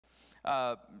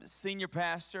Senior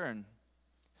pastor and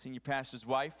senior pastor's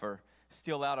wife are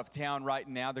still out of town right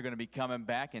now. They're going to be coming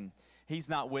back, and he's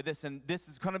not with us. And this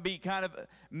is going to be kind of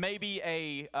maybe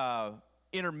a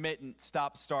intermittent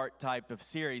stop-start type of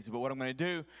series. But what I'm going to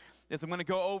do is I'm going to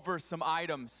go over some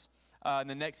items in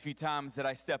the next few times that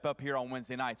I step up here on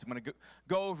Wednesday nights. I'm going to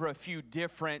go over a few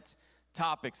different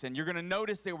topics, and you're going to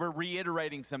notice that we're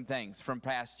reiterating some things from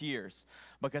past years,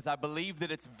 because I believe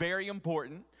that it's very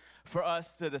important for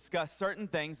us to discuss certain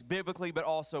things biblically, but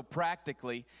also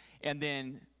practically, and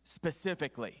then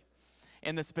specifically.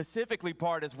 And the specifically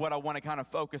part is what I want to kind of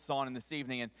focus on in this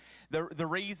evening. And the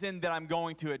reason that I'm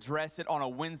going to address it on a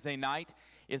Wednesday night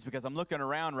is because I'm looking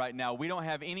around right now. We don't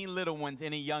have any little ones,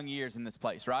 any young years in this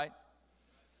place, right?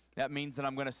 That means that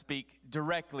I'm going to speak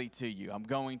directly to you. I'm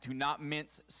going to not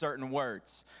mince certain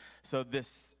words. So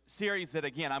this series that,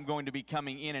 again, I'm going to be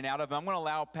coming in and out of, I'm going to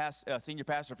allow Senior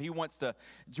Pastor, if he wants to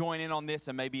join in on this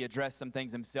and maybe address some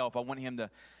things himself, I want him to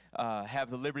have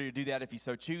the liberty to do that if he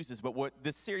so chooses. But what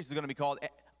this series is going to be called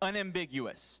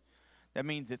Unambiguous. That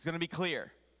means it's going to be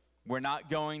clear. We're not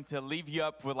going to leave you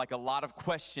up with like a lot of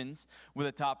questions with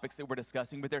the topics that we're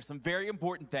discussing, but there's some very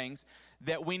important things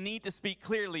that we need to speak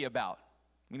clearly about.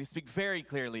 We need to speak very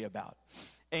clearly about.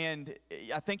 And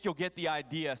I think you'll get the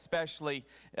idea, especially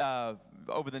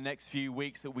over the next few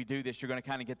weeks that we do this, you're going to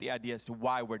kind of get the idea as to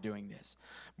why we're doing this.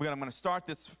 I'm going to start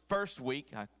this first week.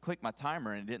 I clicked my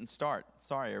timer and it didn't start.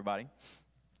 Sorry, everybody.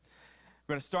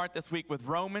 We're going to start this week with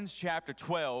Romans chapter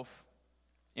 12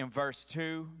 in verse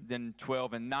 2, then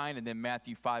 12 and 9, and then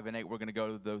Matthew 5 and 8. We're going to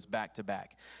go to those back to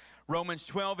back. Romans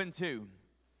 12 and 2.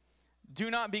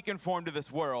 Do not be conformed to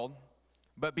this world,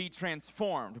 but be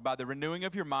transformed by the renewing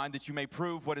of your mind, that you may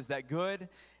prove what is that good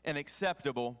and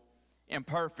acceptable and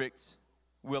perfect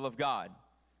will of God.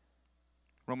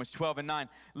 Romans 12 and 9.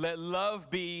 Let love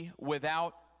be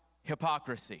without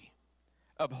hypocrisy.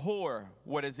 Abhor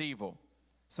what is evil.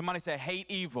 Somebody say, hate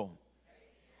evil.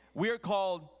 We are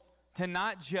called to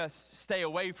not just stay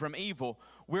away from evil.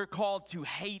 We're called to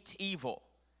hate evil.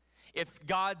 If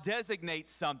God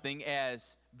designates something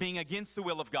as being against the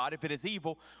will of God, if it is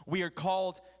evil, we are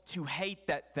called to hate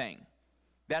that thing.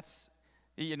 That's,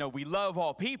 we love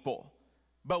all people,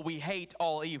 but we hate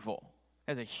all evil.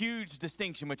 There's a huge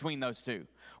distinction between those two.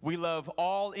 We love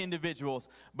all individuals,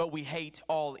 but we hate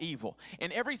all evil.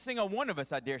 And every single one of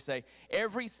us, I dare say,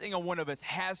 every single one of us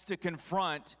has to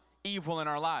confront evil in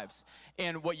our lives.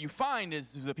 And what you find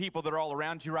is the people that are all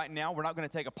around you right now, we're not going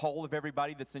to take a poll of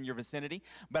everybody that's in your vicinity,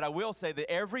 but I will say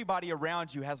that everybody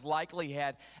around you has likely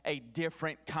had a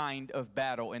different kind of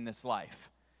battle in this life.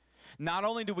 Not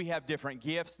only do we have different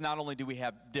gifts, not only do we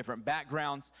have different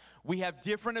backgrounds, we have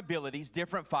different abilities,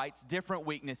 different fights, different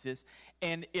weaknesses,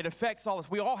 and it affects all of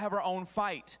us. We all have our own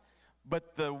fight.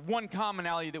 But the one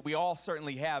commonality that we all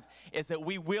certainly have is that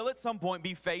we will at some point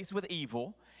be faced with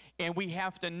evil, and we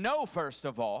have to know, first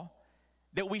of all,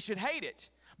 that we should hate it.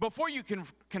 Before you can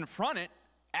confront it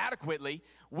adequately,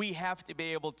 we have to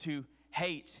be able to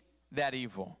hate that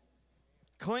evil.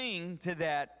 Cling to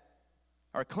that,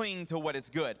 or cling to what is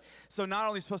good. So not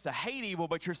only are you supposed to hate evil,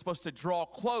 but you're supposed to draw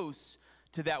close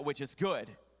to that which is good.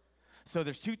 So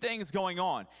there's two things going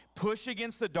on. Push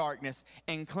against the darkness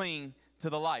and cling to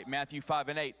the light. Matthew 5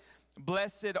 and 8.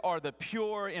 Blessed are the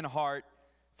pure in heart,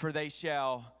 for they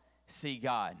shall see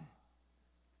God.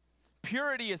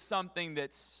 Purity is something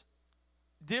that's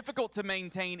difficult to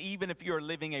maintain even if you're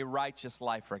living a righteous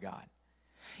life for God.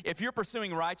 If you're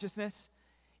pursuing righteousness,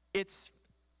 it's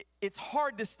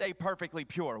hard to stay perfectly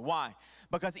pure. Why?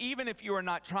 Because even if you are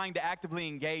not trying to actively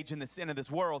engage in the sin of this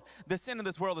world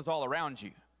is all around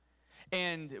you.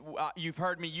 And you've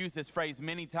heard me use this phrase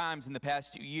many times in the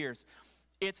past 2 years.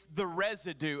 It's the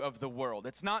residue of the world.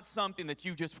 It's not something that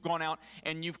you've just gone out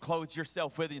and you've clothed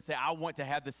yourself with and say, I want to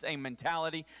have the same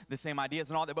mentality, the same ideas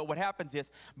and all that. But what happens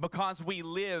is, because we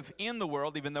live in the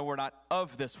world, even though we're not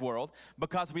of this world,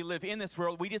 because we live in this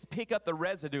world, we just pick up the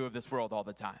residue of this world all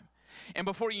the time. And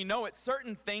before you know it,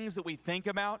 certain things that we think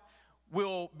about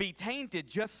will be tainted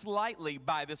just slightly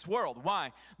by this world.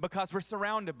 Why? Because we're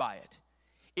surrounded by it.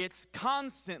 It's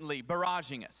constantly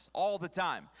barraging us all the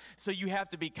time. So you have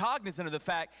to be cognizant of the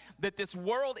fact that this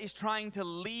world is trying to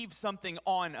leave something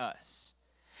on us.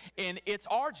 And it's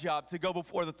our job to go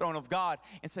before the throne of God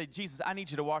and say, Jesus, I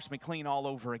need you to wash me clean all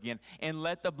over again. And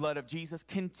let the blood of Jesus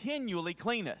continually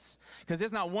clean us. Because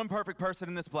there's not one perfect person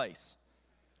in this place.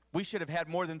 We should have had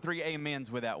more than 3 amens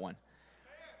with that one.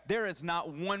 There is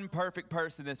not one perfect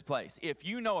person in this place. If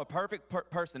you know a perfect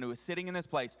person who is sitting in this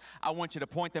place, I want you to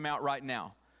point them out right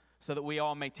now, so that we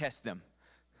all may test them.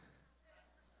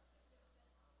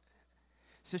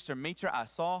 Sister Mitra, I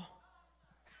saw.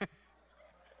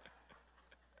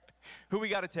 Who we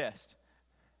got to test?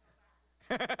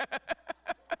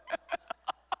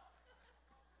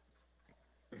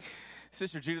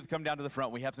 Sister Judith, come down to the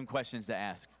front. We have some questions to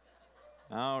ask.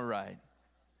 All right.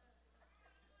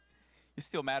 You're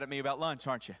still mad at me about lunch,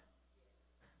 aren't you?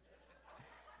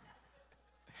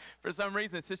 For some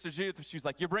reason, Sister Judith, she was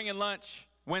like, you're bringing lunch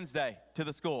Wednesday to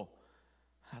the school.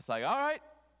 I was like, all right.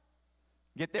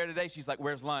 Get there today. She's like,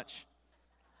 where's lunch?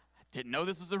 I didn't know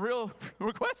this was a real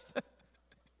request.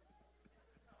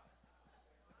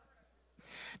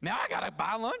 Now I got to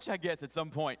buy lunch, I guess, at some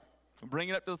point. Bring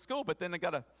it up to the school, but then I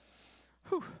got to,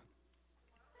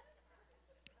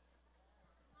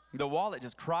 The wallet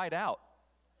just cried out.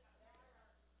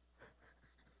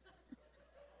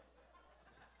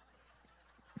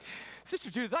 Sister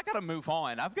Judith, I got to move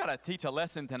on. I've got to teach a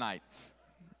lesson tonight.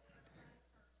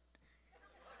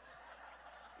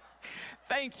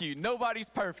 Thank you. Nobody's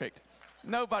perfect.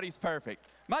 Nobody's perfect.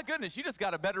 My goodness, you just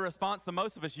got a better response than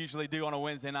most of us usually do on a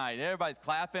Wednesday night. Everybody's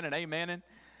clapping and amening.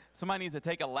 Somebody needs to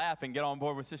take a lap and get on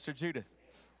board with Sister Judith.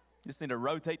 Just need to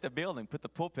rotate the building, put the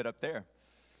pulpit up there.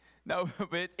 No,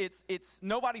 but it's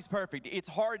nobody's perfect. It's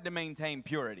hard to maintain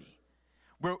purity.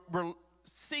 We're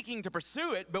seeking to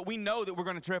pursue it, but we know that we're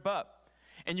going to trip up.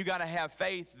 And you got to have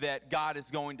faith that God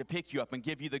is going to pick you up and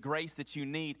give you the grace that you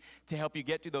need to help you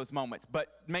get through those moments. But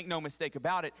make no mistake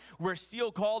about it, we're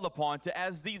still called upon to,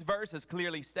 as these verses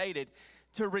clearly stated,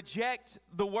 to reject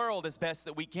the world as best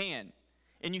that we can.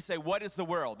 And you say, what is the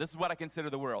world? This is what I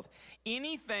consider the world.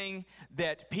 Anything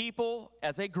that people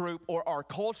as a group or our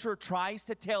culture tries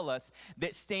to tell us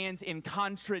that stands in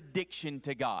contradiction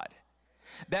to God.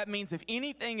 That means if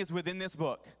anything is within this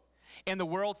book, and the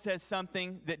world says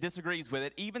something that disagrees with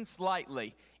it, even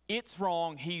slightly, it's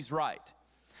wrong, he's right.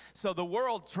 So the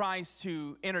world tries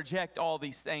to interject all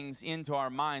these things into our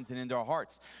minds and into our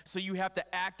hearts. So you have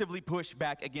to actively push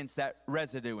back against that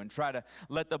residue and try to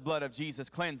let the blood of Jesus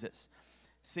cleanse us.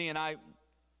 See, and I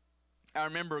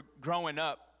remember growing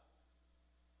up,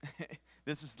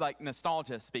 this is like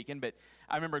nostalgia speaking, but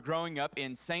I remember growing up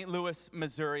in St. Louis,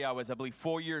 Missouri. I was, I believe,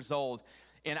 4 years old,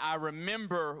 and I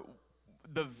remember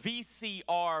the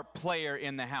VCR player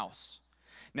in the house.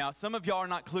 Now, some of y'all are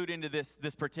not clued into this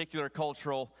particular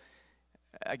cultural,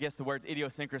 I guess the word's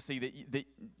idiosyncrasy, that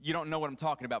you don't know what I'm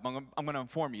talking about, but I'm going to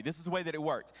inform you. This is the way that it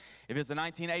worked. If it's the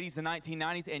 1980s and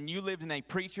 1990s and you lived in a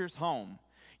preacher's home,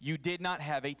 you did not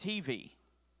have a TV.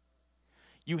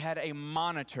 You had a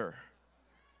monitor.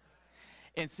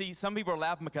 And see, some people are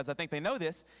laughing because I think they know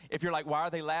this. If you're like, why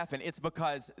are they laughing? It's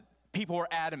because people were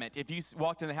adamant. If you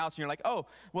walked in the house and you're like, oh,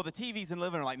 well, the TV's in the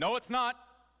living room. Like, no, it's not.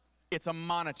 It's a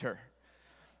monitor.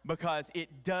 Because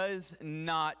it does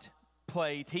not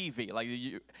play TV. Like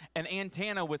an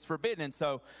antenna was forbidden. And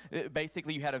so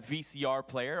basically you had a VCR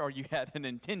player or you had a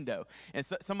Nintendo. And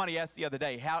so somebody asked the other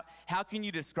day, how can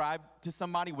you describe to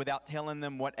somebody without telling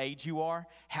them what age you are,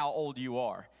 how old you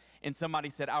are? And somebody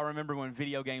said, I remember when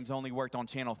video games only worked on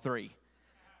channel 3.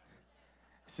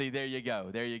 See, there you go.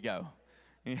 There you go.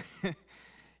 The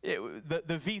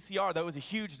VCR, that was a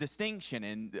huge distinction,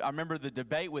 and I remember the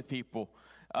debate with people,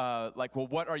 like, well,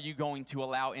 what are you going to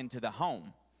allow into the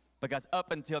home? Because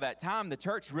up until that time, the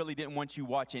church really didn't want you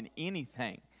watching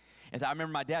anything. And so I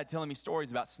remember my dad telling me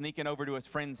stories about sneaking over to his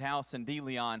friend's house in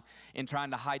DeLeon and trying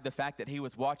to hide the fact that he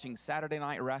was watching Saturday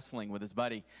Night Wrestling with his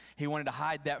buddy. He wanted to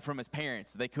hide that from his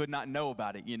parents. They could not know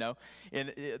about it, you know.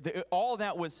 And all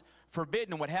that was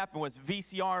forbidden. And what happened was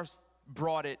VCRs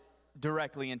brought it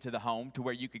directly into the home to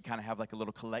where you could kind of have like a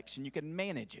little collection. You could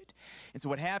manage it. And so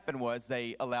what happened was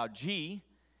they allowed G,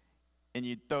 and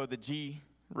you'd throw the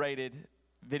G-rated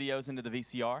videos into the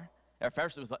VCR. At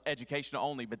first it was educational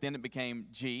only, but then it became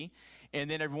G. And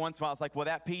then every once in a while it's like, well,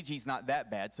 that PG's not that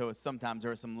bad, so sometimes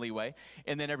there was some leeway.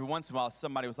 And then every once in a while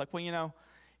somebody was like, well, you know,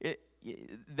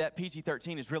 that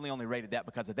PG-13 is really only rated that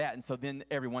because of that. And so then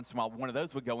every once in a while one of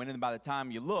those would go in, and by the time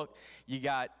you look, you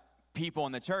got people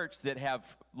in the church that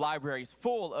have libraries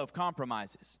full of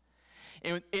compromises.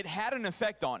 And it had an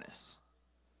effect on us.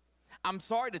 I'm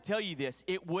sorry to tell you this,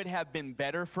 it would have been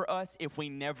better for us if we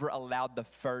never allowed the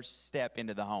first step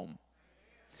into the home.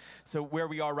 So where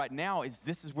we are right now is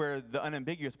this is where the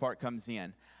unambiguous part comes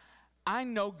in. I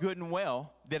know good and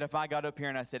well that if I got up here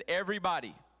and I said,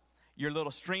 everybody, your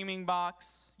little streaming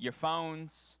box, your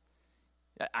phones,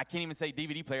 I can't even say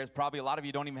DVD players. Probably a lot of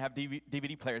you don't even have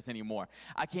DVD players anymore.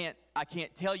 I can't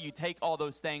tell you take all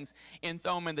those things and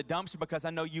throw them in the dumpster because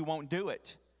I know you won't do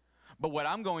it. But what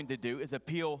I'm going to do is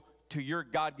appeal to your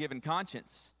God-given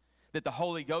conscience that the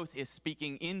Holy Ghost is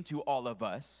speaking into all of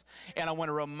us. And I want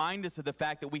to remind us of the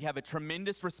fact that we have a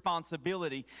tremendous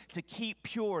responsibility to keep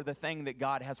pure the thing that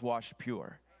God has washed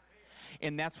pure.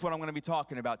 And that's what I'm going to be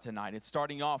talking about tonight. It's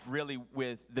starting off really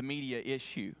with the media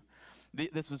issue.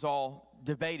 This was all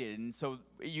debated, and so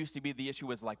it used to be the issue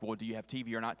was like, well, do you have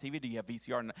TV or not TV? Do you have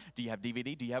VCR? Or not? Do you have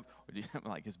DVD? Do you have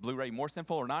like, is Blu-ray more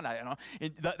sinful or not? I don't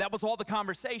know. That was all the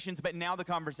conversations, but now the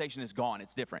conversation is gone.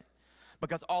 It's different.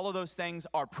 Because all of those things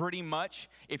are pretty much,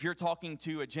 if you're talking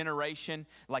to a generation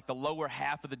like the lower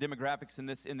half of the demographics in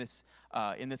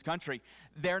this country,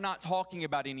 they're not talking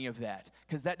about any of that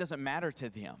because that doesn't matter to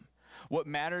them. What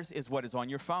matters is what is on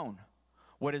your phone,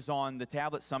 what is on the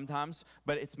tablet sometimes,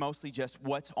 but it's mostly just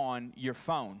what's on your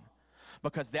phone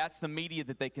because that's the media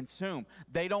that they consume.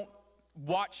 They don't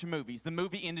watch movies. The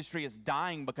movie industry is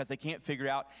dying because they can't figure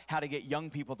out how to get young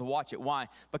people to watch it. Why?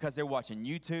 Because they're watching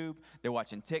YouTube, they're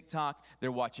watching TikTok,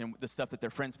 they're watching the stuff that their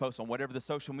friends post on whatever the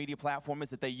social media platform is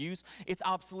that they use. It's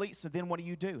obsolete, so then what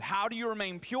do? How do you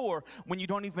remain pure when you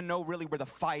don't even know really where the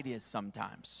fight is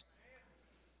sometimes?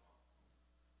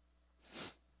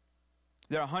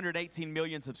 There are 118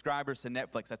 million subscribers to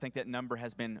Netflix. I think that number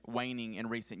has been waning in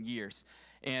recent years.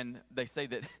 And they say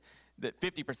that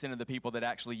 50% of the people that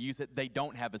actually use it, they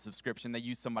don't have a subscription. They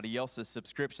use somebody else's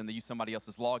subscription. They use somebody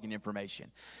else's login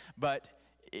information. But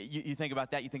you think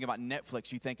about that. You think about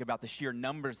Netflix. You think about the sheer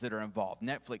numbers that are involved.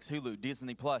 Netflix, Hulu,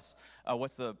 Disney+.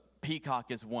 What's the Peacock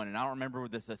is one, and I don't remember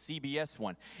this, a CBS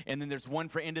one. And then there's one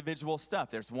for individual stuff.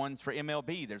 There's ones for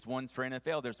MLB. There's ones for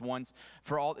NFL. There's ones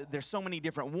for all. There's so many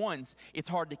different ones. It's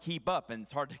hard to keep up, and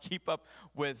it's hard to keep up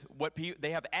with what people. They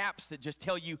have apps that just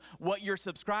tell you what you're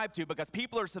subscribed to because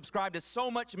people are subscribed to so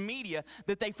much media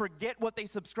that they forget what they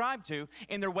subscribe to,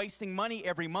 and they're wasting money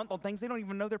every month on things they don't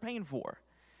even know they're paying for.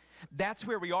 That's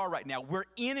where we are right now. We're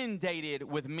inundated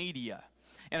with media.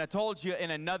 And I told you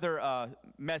in another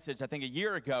message, I think a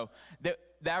year ago, that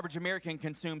the average American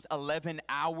consumes 11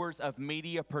 hours of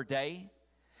media per day.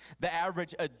 The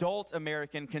average adult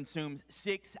American consumes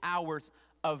 6 hours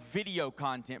of video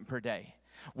content per day,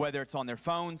 whether it's on their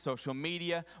phone, social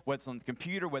media, whether it's on the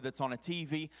computer, whether it's on a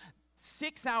TV.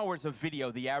 6 hours of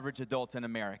video, the average adult in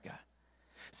America.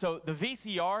 So the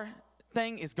VCR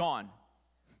thing is gone.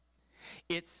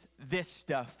 It's this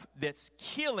stuff that's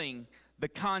killing the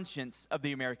conscience of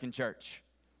the American church.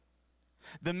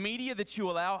 The media that you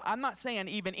allow, I'm not saying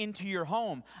even into your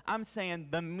home, I'm saying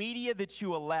the media that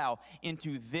you allow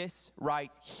into this right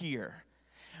here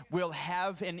will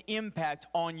have an impact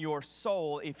on your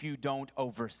soul if you don't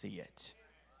oversee it.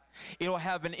 It'll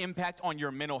have an impact on your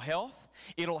mental health.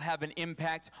 It'll have an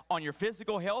impact on your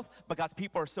physical health because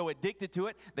people are so addicted to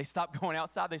it, they stop going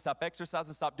outside, they stop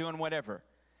exercising, stop doing whatever.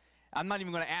 I'm not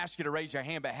even going to ask you to raise your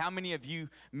hand, but how many of you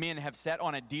men have sat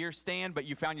on a deer stand, but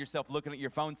you found yourself looking at your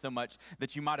phone so much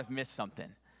that you might have missed something?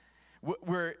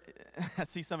 I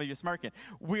see some of you smirking.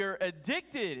 We're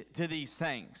addicted to these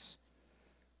things.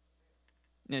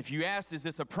 And if you ask, is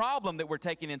this a problem that we're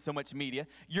taking in so much media?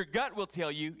 Your gut will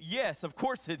tell you, yes, of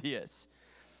course it is.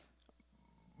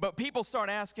 But people start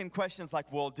asking questions like,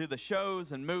 well, do the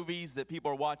shows and movies that people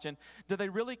are watching, do they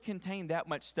really contain that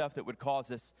much stuff that would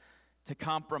cause us to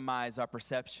compromise our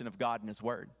perception of God and His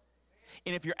Word?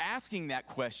 And if you're asking that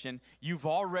question, you've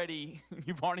already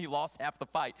lost half the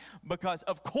fight because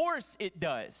of course it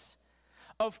does.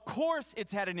 Of course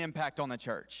it's had an impact on the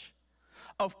church.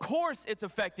 Of course it's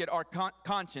affected our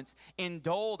conscience and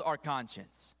dulled our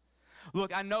conscience.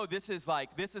 Look, I know this is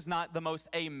not the most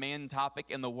amen topic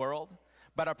in the world,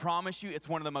 but I promise you it's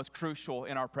one of the most crucial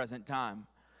in our present time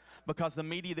because the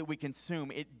media that we consume,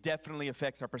 it definitely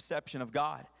affects our perception of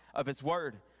God, of His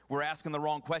Word. We're asking the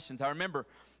wrong questions. I remember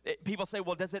people say,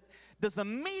 well, does the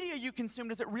media you consume,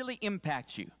 does it really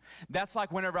impact you? That's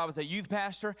like whenever I was a youth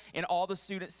pastor and all the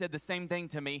students said the same thing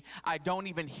to me. I don't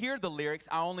even hear the lyrics.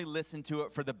 I only listen to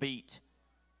it for the beat.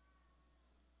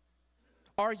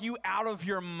 Are you out of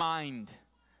your mind?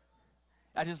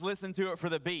 I just listen to it for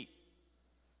the beat.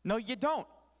 No, you don't.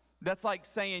 That's like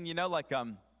saying,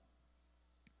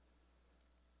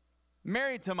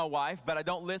 married to my wife, but I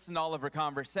don't listen to all of her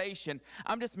conversation.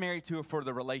 I'm just married to her for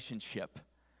the relationship.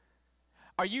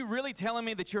 Are you really telling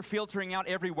me that you're filtering out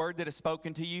every word that is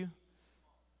spoken to you?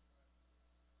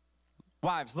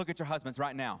 Wives, look at your husbands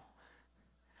right now.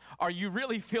 Are you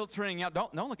really filtering out?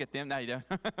 Don't look at them. No, you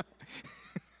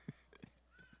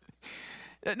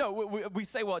don't. No, we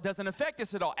say, well, it doesn't affect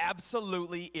us at all.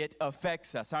 Absolutely, it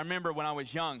affects us. I remember when I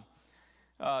was young,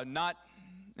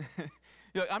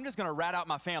 Look, I'm just going to rat out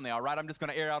my family, all right? I'm just going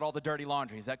to air out all the dirty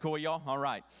laundry. Is that cool with y'all? All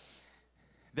right.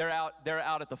 They're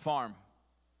out at the farm.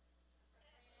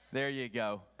 There you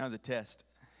go. That was a test.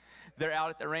 They're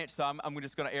out at the ranch, so I'm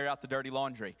just going to air out the dirty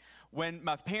laundry. When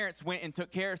my parents went and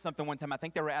took care of something one time, I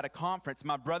think they were at a conference,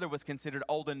 my brother was considered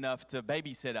old enough to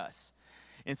babysit us.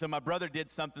 And so my brother did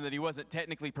something that he wasn't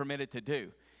technically permitted to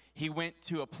do. He went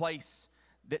to a place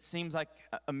that seems like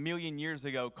a million years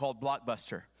ago called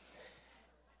Blockbuster.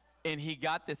 And he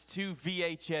got this 2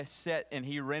 VHS set and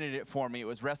he rented it for me. It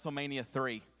was WrestleMania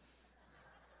 3.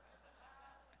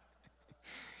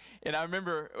 And I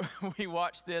remember we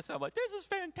watched this. I'm like, this is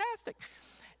fantastic.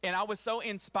 And I was so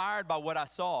inspired by what I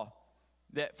saw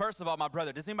that, first of all, my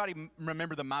brother, does anybody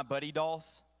remember the My Buddy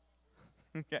dolls?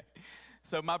 Okay.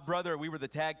 So my brother, we were the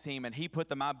tag team, and he put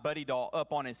the My Buddy doll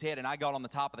up on his head, and I got on the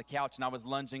top of the couch, and I was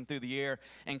lunging through the air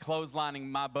and clotheslining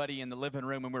my buddy in the living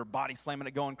room, and we were body slamming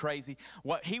it, going crazy.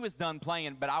 He was done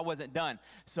playing, but I wasn't done.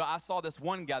 So I saw this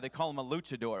one guy, they call him a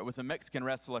luchador. It was a Mexican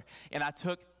wrestler, and I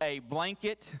took a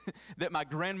blanket that my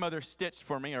grandmother stitched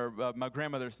for me, or my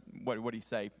grandmother's, what do you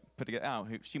say? Put together, oh,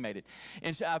 she made it.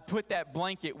 And so I put that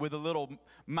blanket with a little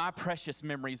My Precious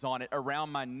memories on it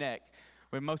around my neck.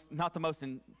 Not the most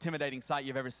intimidating sight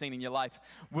you've ever seen in your life,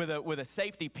 with a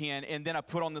safety pin, and then I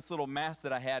put on this little mask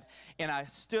that I had, and I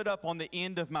stood up on the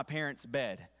end of my parents'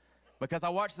 bed because I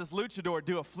watched this luchador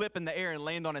do a flip in the air and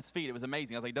land on his feet. It was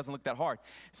amazing. I was like, it doesn't look that hard.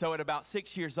 So at about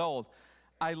 6 years old,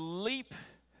 I leap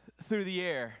through the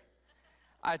air.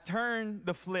 I turn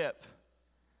the flip,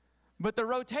 but the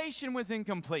rotation was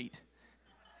incomplete.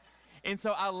 And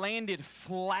so I landed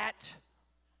flat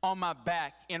on my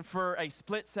back, and for a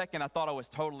split second, I thought I was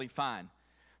totally fine.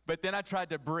 But then I tried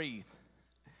to breathe,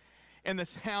 and the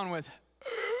sound was,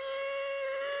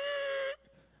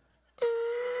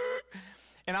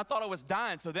 and I thought I was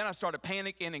dying, so then I started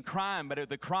panicking and crying, but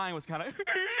the crying was kind of,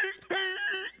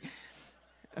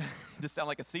 just sound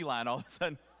like a sea lion all of a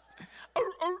sudden.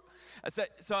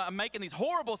 So I'm making these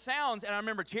horrible sounds, and I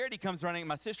remember Charity comes running,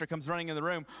 my sister comes running in the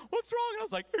room, what's wrong? And I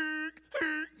was like,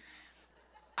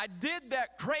 I did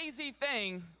that crazy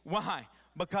thing. Why?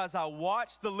 Because I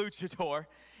watched the luchador,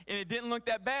 and it didn't look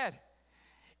that bad.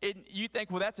 You think,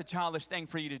 well, that's a childish thing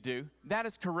for you to do. That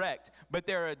is correct. But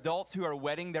there are adults who are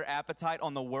whetting their appetite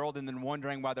on the world and then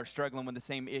wondering why they're struggling with the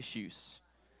same issues.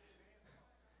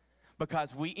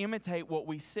 Because we imitate what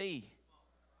we see.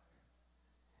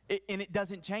 And it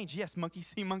doesn't change. Yes, monkey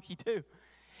see, monkey do.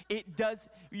 It does.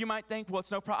 You might think, well, it's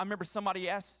no problem. I remember somebody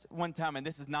asked one time, and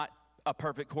this is not a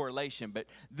perfect correlation, but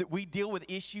that we deal with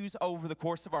issues over the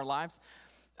course of our lives.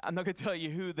 I'm not going to tell you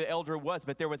who the elder was,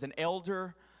 but there was an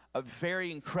elder, a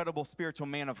very incredible spiritual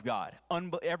man of God.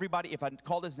 Everybody, if I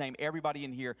called his name, everybody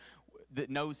in here that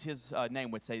knows his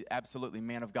name would say, absolutely,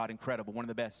 man of God, incredible, one of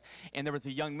the best. And there was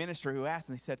a young minister who asked,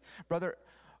 and he said, brother,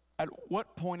 at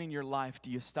what point in your life do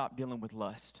you stop dealing with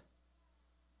lust?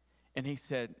 And he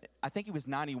said, I think he was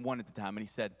 91 at the time, and he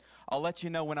said, I'll let you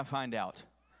know when I find out.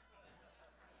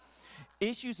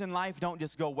 Issues in life don't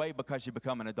just go away because you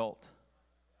become an adult.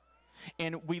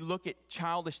 And we look at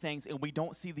childish things and we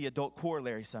don't see the adult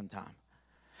corollary sometimes.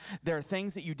 There are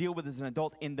things that you deal with as an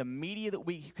adult, and the media that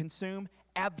we consume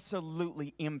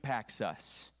absolutely impacts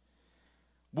us.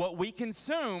 What we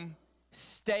consume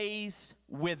stays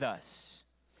with us.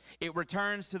 It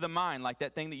returns to the mind, like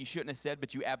that thing that you shouldn't have said,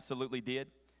 but you absolutely did,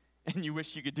 and you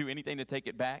wish you could do anything to take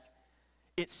it back.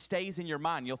 It stays in your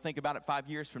mind. You'll think about it 5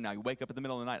 years from now. You wake up in the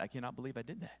middle of the night, I cannot believe I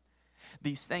did that.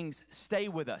 These things stay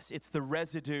with us. It's the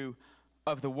residue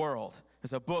of the world.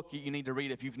 There's a book you need to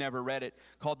read if you've never read it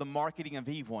called The Marketing of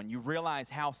Evil, and you realize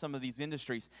how some of these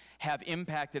industries have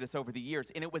impacted us over the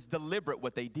years, and it was deliberate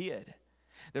what they did.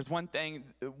 There's one thing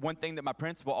that my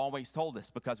principal always told us,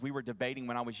 because we were debating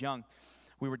when I was young.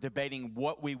 We were debating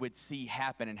what we would see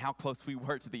happen and how close we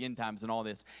were to the end times and all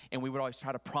this. And we would always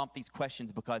try to prompt these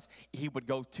questions because he would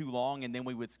go too long, and then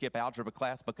we would skip algebra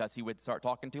class because he would start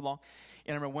talking too long.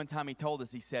 And I remember one time he told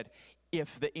us, he said,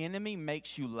 if the enemy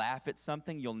makes you laugh at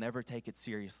something, you'll never take it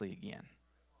seriously again.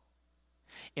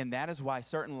 And that is why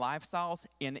certain lifestyles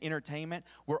in entertainment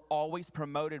were always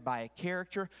promoted by a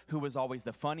character who was always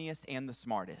the funniest and the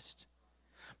smartest.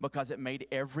 Because it made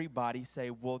everybody say,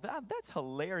 well, that's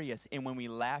hilarious. And when we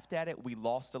laughed at it, we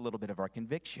lost a little bit of our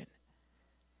conviction.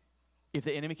 If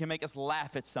the enemy can make us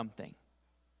laugh at something,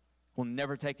 we'll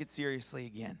never take it seriously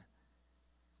again.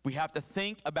 We have to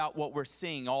think about what we're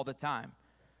seeing all the time.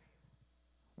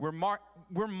 We're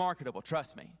marketable,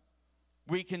 trust me.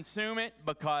 We consume it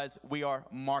because we are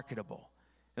marketable.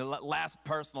 The last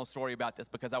personal story about this,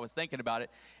 because I was thinking about it,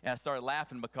 and I started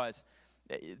laughing because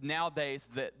nowadays,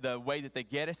 the way that they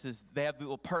get us is they have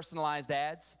little personalized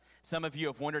ads. Some of you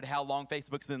have wondered how long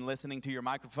Facebook's been listening to your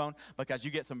microphone, because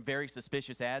you get some very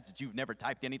suspicious ads that you've never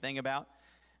typed anything about,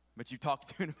 but you've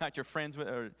talked to about your friends with,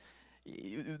 or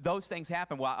those things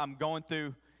happen. Well, I'm going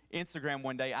through Instagram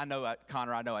one day. I know,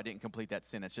 Connor, I know I didn't complete that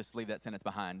sentence. Just leave that sentence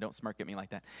behind. Don't smirk at me like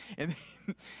that. And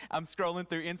then I'm scrolling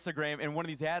through Instagram, and one of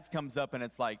these ads comes up, and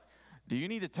it's like, do you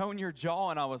need to tone your jaw?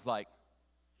 And I was like,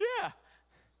 yeah.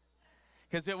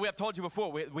 Because we have told you before,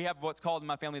 we have what's called in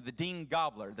my family the Dean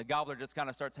Gobbler. The gobbler just kind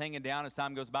of starts hanging down as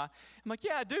time goes by. I'm like,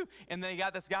 yeah, I do. And then you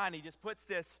got this guy, and he just puts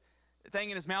this thing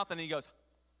in his mouth, and he goes,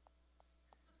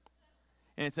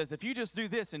 and it says, if you just do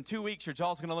this, in 2 weeks, your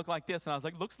jaw's going to look like this. And I was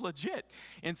like, looks legit.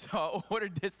 And so I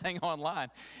ordered this thing online,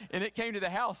 and it came to the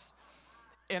house.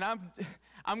 And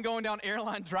I'm going down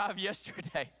Airline Drive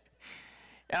yesterday,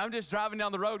 and I'm just driving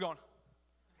down the road going,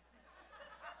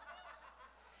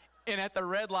 and at the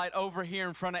red light over here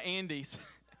in front of Andy's,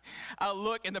 I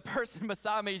look, and the person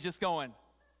beside me is just going.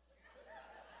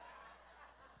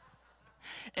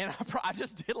 And I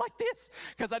just did like this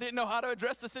because I didn't know how to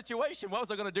address the situation. What was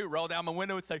I going to do? Roll down my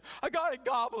window and say, I got a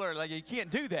gobbler. Like, you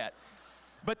can't do that.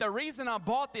 But the reason I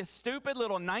bought this stupid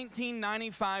little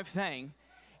 $19.95 thing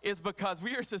is because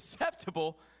we are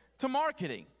susceptible to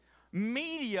marketing.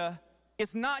 Media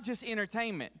is not just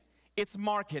entertainment. It's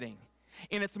marketing.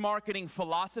 And it's marketing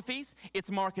philosophies, it's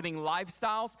marketing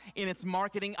lifestyles, and it's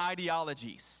marketing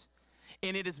ideologies.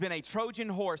 And it has been a Trojan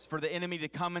horse for the enemy to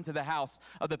come into the house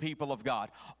of the people of God.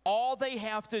 All they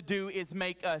have to do is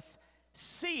make us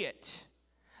see it.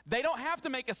 They don't have to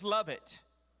make us love it.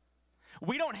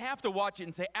 We don't have to watch it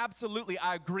and say, absolutely,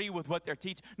 I agree with what they're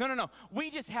teaching. No. We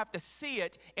just have to see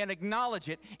it and acknowledge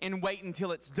it and wait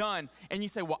until it's done. And you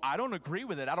say, well, I don't agree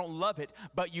with it. I don't love it.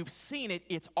 But you've seen it.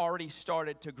 It's already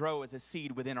started to grow as a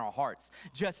seed within our hearts.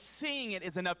 Just seeing it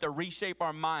is enough to reshape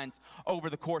our minds over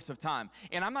the course of time.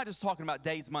 And I'm not just talking about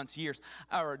days, months, years,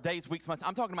 or days, weeks, months.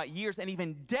 I'm talking about years and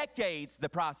even decades the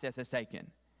process has taken.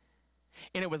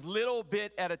 And it was little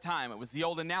bit at a time. It was the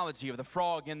old analogy of the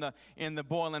frog in the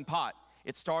boiling pot.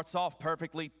 It starts off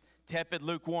perfectly tepid,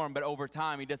 lukewarm, but over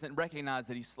time he doesn't recognize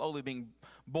that he's slowly being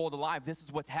boiled alive. This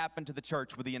is what's happened to the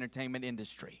church with the entertainment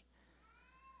industry.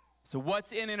 So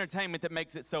what's in entertainment that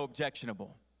makes it so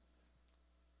objectionable?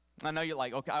 I know you're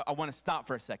like, okay, I want to stop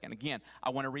for a second. Again, I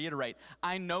want to reiterate.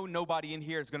 I know nobody in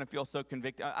here is going to feel so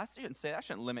convicted. I shouldn't say that. I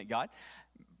shouldn't limit God.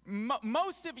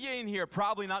 Most of you in here are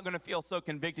probably not going to feel so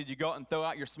convicted you go out and throw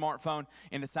out your smartphone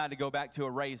and decide to go back to a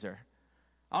razor.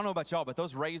 I don't know about y'all, but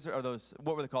those razor, or those,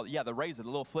 what were they called? Yeah, the razor, the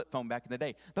little flip phone back in the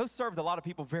day. Those served a lot of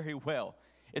people very well.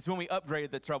 It's when we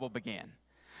upgraded that trouble began.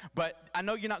 But I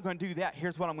know you're not going to do that.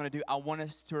 Here's what I'm going to do. I want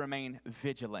us to remain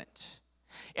vigilant.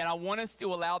 And I want us to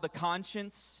allow the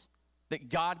conscience that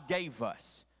God gave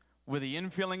us with the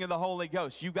infilling of the Holy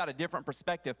Ghost. You've got a different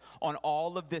perspective on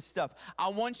all of this stuff. I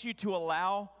want you to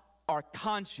allow our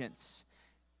conscience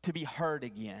to be heard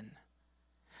again.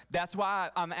 That's why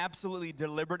I'm absolutely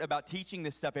deliberate about teaching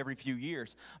this stuff every few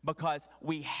years, because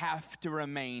we have to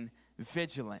remain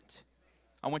vigilant.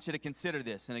 I want you to consider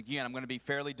this. And again, I'm going to be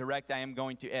fairly direct. I am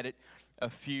going to edit a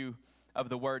few of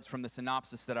the words from the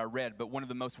synopsis that I read, but one of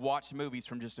the most watched movies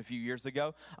from just a few years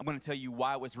ago, I'm going to tell you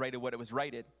why it was rated what it was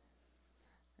rated.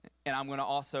 And I'm going to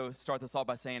also start this off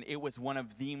by saying it was one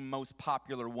of the most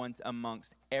popular ones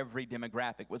amongst every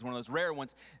demographic. It was one of those rare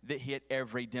ones that hit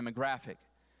every demographic.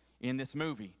 In this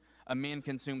movie, a man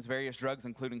consumes various drugs,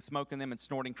 including smoking them and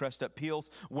snorting crushed up pills.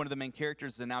 One of the main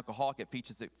characters is an alcoholic. It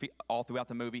features it all throughout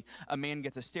the movie. A man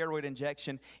gets a steroid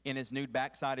injection in his nude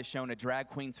backside is shown. A drag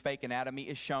queen's fake anatomy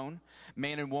is shown.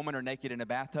 Man and woman are naked in a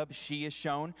bathtub. She is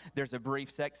shown. There's a brief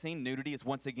sex scene. Nudity is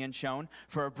once again shown.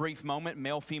 For a brief moment,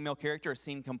 male-female character is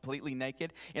seen completely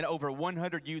naked. And over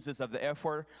 100 uses of the F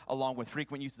word, along with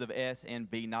frequent uses of S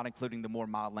and B, not including the more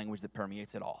mild language that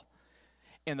permeates it all.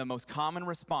 And the most common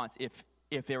response,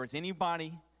 if there was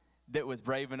anybody that was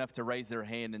brave enough to raise their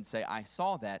hand and say, I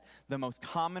saw that, the most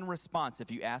common response,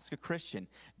 if you ask a Christian,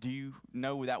 do you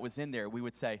know that was in there? We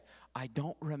would say, I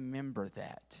don't remember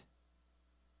that.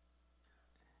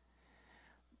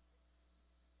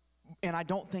 And I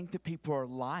don't think that people are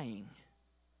lying.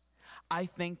 I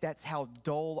think that's how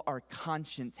dull our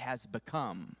conscience has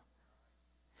become.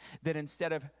 That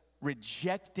instead of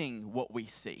rejecting what we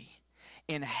see,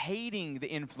 and hating the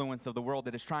influence of the world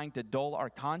that is trying to dull our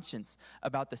conscience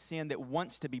about the sin that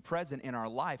wants to be present in our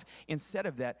life, instead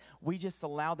of that, we just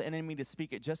allow the enemy to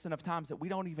speak it just enough times that we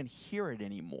don't even hear it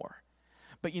anymore.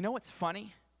 But you know what's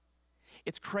funny?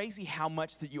 It's crazy how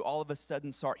much that you all of a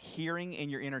sudden start hearing in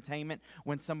your entertainment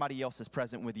when somebody else is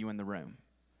present with you in the room,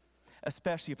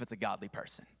 especially if it's a godly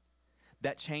person.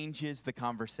 That changes the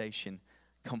conversation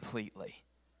completely.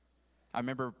 I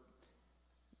remember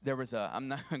there was I'm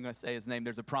not going to say his name,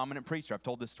 there's a prominent preacher. I've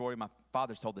told this story, my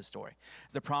father's told this story.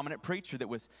 There's a prominent preacher that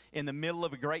was in the middle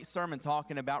of a great sermon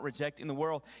talking about rejecting the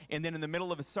world, and then in the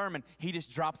middle of a sermon, he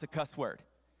just drops a cuss word.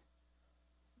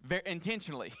 very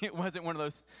intentionally. It wasn't one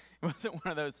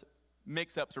of those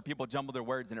mix-ups where people jumble their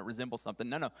words and it resembles something.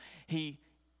 No. He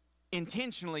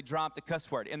intentionally dropped a cuss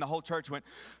word, and the whole church went,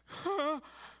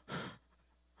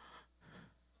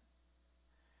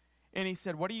 and he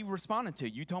said, what are you responding to?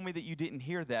 You told me that you didn't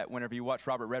hear that whenever you watched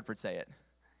Robert Redford say it.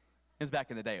 It was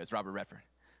back in the day. It was Robert Redford.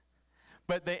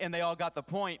 But they all got the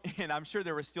point, and I'm sure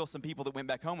there were still some people that went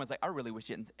back home and was like, I really wish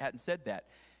you hadn't said that.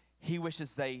 He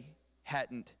wishes they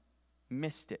hadn't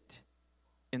missed it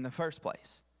in the first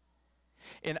place.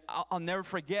 And I'll never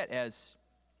forget, as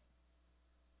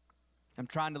I'm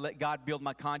trying to let God build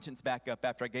my conscience back up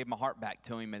after I gave my heart back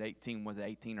to him at 18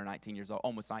 or 19 years old,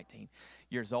 almost 19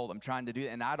 years old. I'm trying to do that,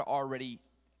 and I'd already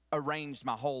arranged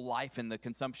my whole life in the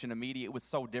consumption of media. It was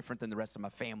so different than the rest of my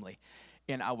family.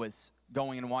 And I was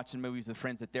going and watching movies with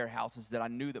friends at their houses that I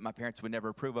knew that my parents would never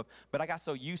approve of. But I got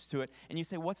so used to it. And you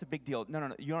say, what's the big deal?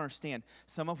 No. You don't understand.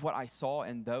 Some of what I saw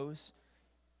in those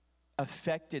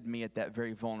affected me at that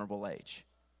very vulnerable age.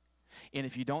 And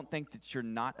if you don't think that you're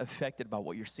not affected by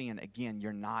what you're seeing, again,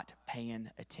 you're not paying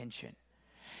attention.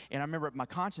 And I remember my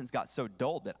conscience got so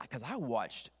dulled that because I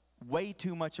watched way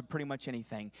too much of pretty much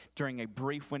anything during a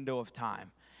brief window of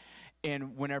time.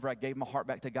 And whenever I gave my heart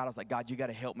back to God, I was like, God, you got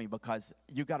to help me because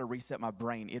you got to reset my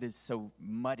brain. It is so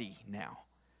muddy now.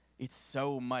 It's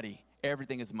so muddy.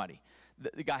 Everything is muddy.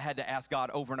 The guy had to ask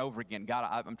God over and over again, God,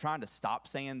 I'm trying to stop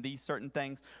saying these certain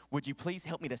things. Would you please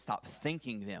help me to stop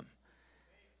thinking them?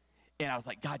 And I was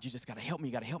like, God, you just got to help me.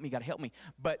 You got to help me. You got to help me.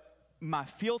 But my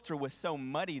filter was so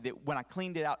muddy that when I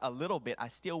cleaned it out a little bit, I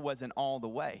still wasn't all the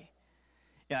way.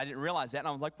 And I didn't realize that. And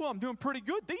I was like, well, I'm doing pretty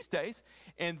good these days.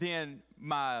 And then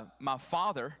my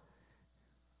father,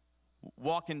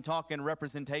 walking, talking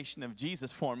representation of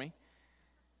Jesus for me,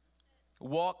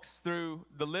 walks through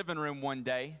the living room one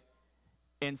day,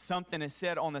 and something is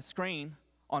said on the screen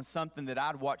on something that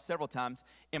I'd watched several times,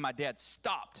 and my dad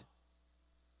stopped.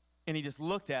 And he just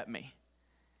looked at me.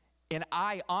 And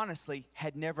I honestly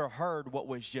had never heard what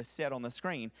was just said on the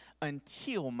screen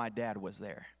until my dad was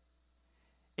there.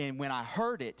 And when I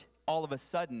heard it, all of a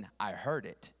sudden, I heard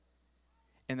it.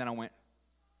 And then I went,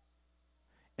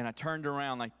 and I turned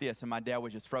around like this, and my dad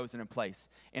was just frozen in place.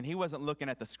 And he wasn't looking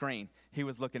at the screen. He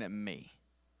was looking at me.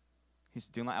 He was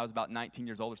doing like I was about 19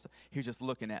 years old or so. He was just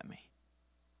looking at me.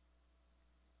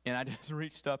 And I just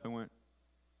reached up and went,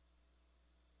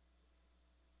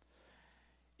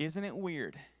 isn't it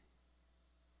weird?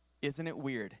 Isn't it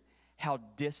weird how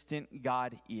distant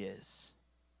God is?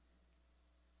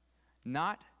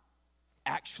 Not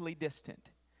actually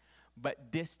distant,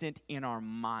 but distant in our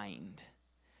mind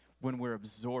when we're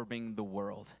absorbing the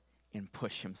world and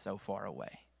push him so far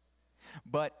away.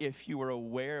 But if you were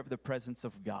aware of the presence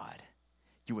of God,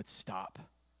 you would stop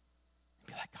and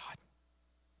be like,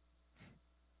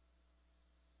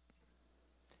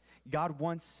 God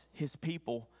wants his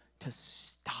people to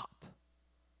stop,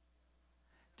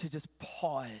 to just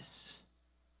pause,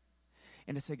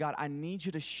 and to say, God, I need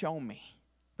you to show me.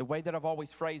 The way that I've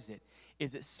always phrased it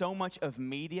is that so much of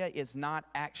media is not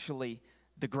actually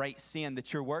the great sin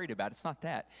that you're worried about. It's not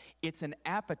that. It's an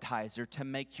appetizer to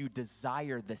make you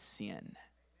desire the sin.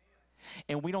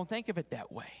 And we don't think of it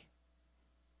that way.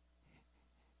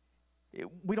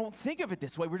 We don't think of it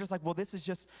this way. We're just like, well, this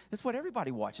is what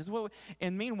everybody watches.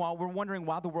 And meanwhile, we're wondering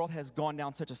why the world has gone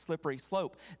down such a slippery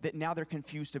slope that now they're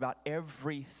confused about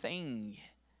everything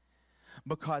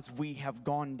because we have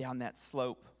gone down that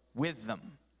slope with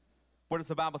them. What does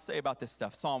the Bible say about this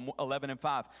stuff? Psalm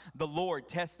 11:5. The Lord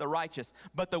tests the righteous,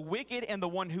 but the wicked and the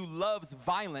one who loves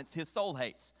violence, his soul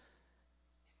hates.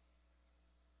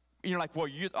 And you're like, well,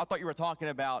 I thought you were talking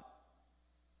about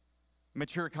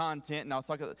mature content, and I was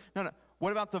talking, no.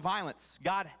 What about the violence?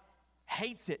 God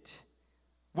hates it.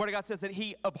 Word of God says that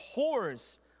he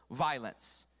abhors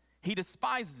violence. He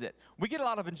despises it. We get a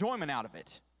lot of enjoyment out of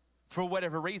it. For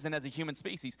whatever reason, as a human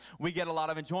species, we get a lot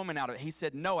of enjoyment out of it. He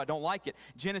said, no, I don't like it.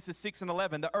 Genesis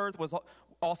 6:11, the earth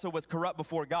was corrupt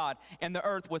before God, and the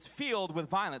earth was filled with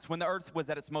violence. When the earth was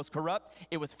at its most corrupt,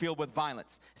 it was filled with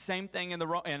violence. Same thing in the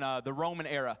Roman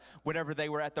era, whenever they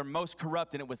were at their most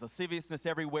corrupt, and it was lasciviousness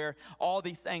everywhere. All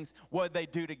these things, what did they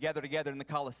do together in the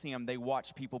Colosseum? They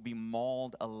watched people be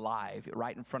mauled alive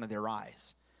right in front of their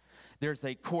eyes. There's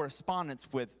a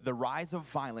correspondence with the rise of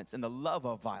violence and the love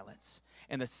of violence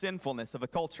and the sinfulness of a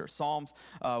culture. Psalms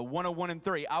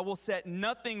 101:3. I will set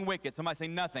nothing wicked. Somebody say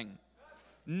nothing.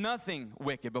 Nothing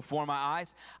wicked before my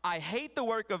eyes. I hate the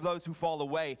work of those who fall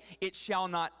away. It shall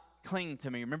not cling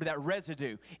to me. Remember that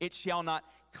residue. It shall not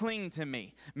cling to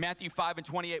me. Matthew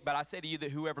 5:28. But I say to you that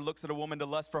whoever looks at a woman to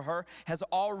lust for her has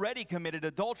already committed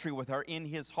adultery with her in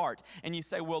his heart. And you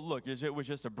say, well, look, it was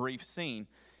just a brief scene.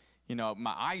 You know,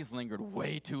 my eyes lingered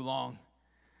way too long.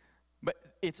 But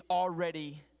it's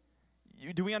already,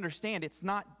 do we understand?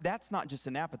 That's not just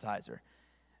an appetizer.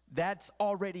 That's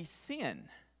already sin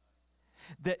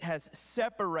that has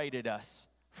separated us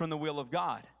from the will of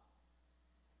God.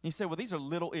 You say, well, these are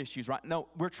little issues, right? No,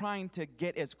 we're trying to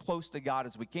get as close to God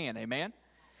as we can, amen?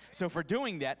 So for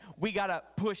doing that, we got to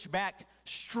push back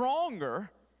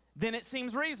stronger than it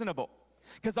seems reasonable.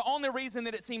 Because the only reason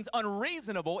that it seems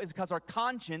unreasonable is because our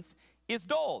conscience is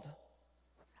dulled.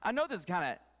 I know this is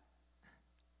kind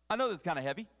of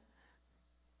heavy.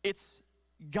 It's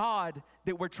God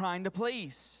that we're trying to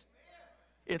please.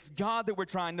 It's God that we're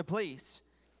trying to please.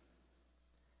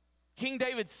 King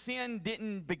David's sin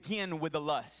didn't begin with the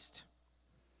lust.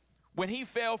 When he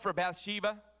fell for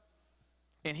Bathsheba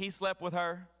and he slept with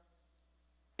her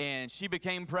and she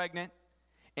became pregnant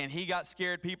and he got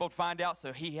scared people would find out,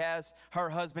 so he has her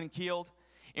husband killed.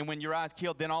 And when Uriah's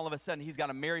killed, then all of a sudden he's got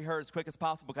to marry her as quick as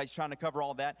possible because he's trying to cover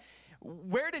all that.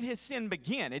 Where did his sin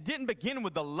begin? It didn't begin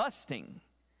with the lusting.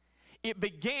 It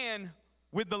began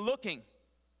with the looking.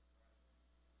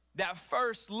 That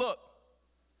first look.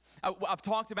 I've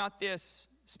talked about this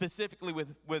specifically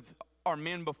with our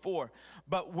men before.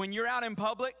 But when you're out in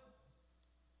public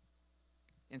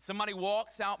and somebody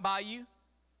walks out by you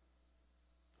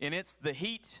and it's the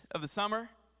heat of the summer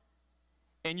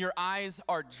and your eyes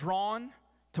are drawn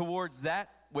towards that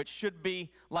which should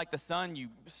be like the sun, you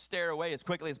stare away as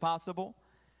quickly as possible.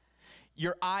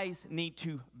 Your eyes need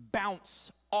to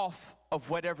bounce off of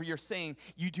whatever you're seeing.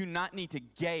 You do not need to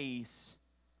gaze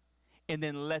and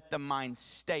then let the mind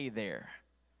stay there.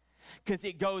 Because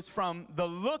it goes from the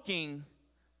looking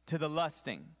to the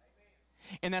lusting.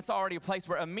 And that's already a place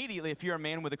where immediately, if you're a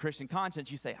man with a Christian conscience,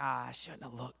 you say, I shouldn't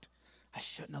have looked. I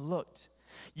shouldn't have looked.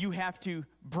 You have to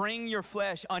bring your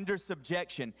flesh under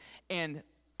subjection and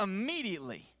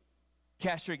immediately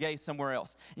cast your gaze somewhere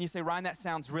else. And you say, Ryan, that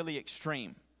sounds really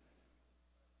extreme.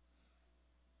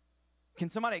 Can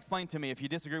somebody explain to me, if you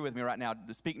disagree with me right now,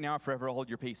 speak now or forever hold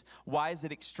your peace. Why is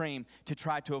it extreme to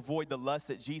try to avoid the lust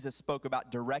that Jesus spoke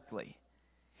about directly?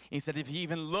 He said, if you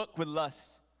even look with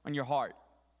lust on your heart.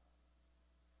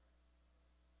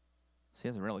 See,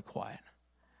 that's really quiet.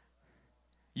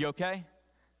 You okay?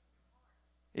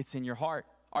 It's in your heart.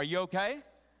 Are you okay?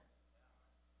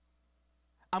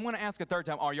 I'm going to ask a third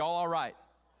time. Are y'all all right?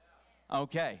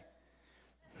 Okay.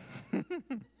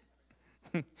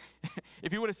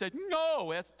 If you would have said,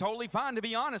 no, that's totally fine to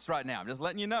be honest right now. I'm just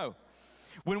letting you know.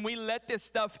 When we let this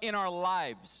stuff in our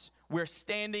lives, we're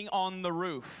standing on the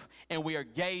roof and we are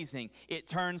gazing. It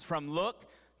turns from look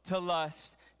to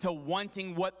lust to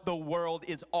wanting what the world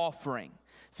is offering.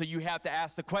 So you have to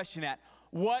ask the question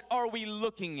what are we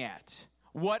looking at?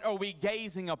 What are we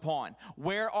gazing upon?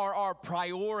 Where are our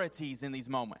priorities in these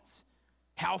moments?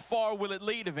 How far will it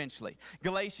lead eventually?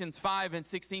 Galatians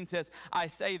 5:16 says, I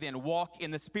say then, walk in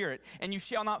the Spirit, and you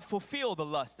shall not fulfill the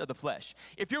lust of the flesh.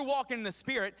 If you're walking in the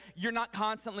Spirit, you're not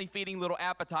constantly feeding little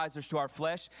appetizers to our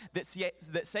flesh that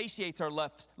satiates our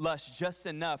lust just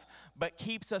enough, but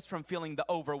keeps us from feeling the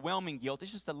overwhelming guilt.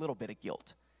 It's just a little bit of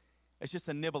guilt. It's just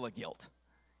a nibble of guilt.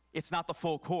 It's not the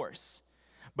full course.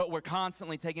 But we're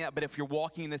constantly taking that. But if you're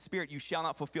walking in the Spirit, you shall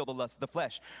not fulfill the lust of the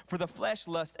flesh. For the flesh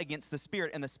lusts against the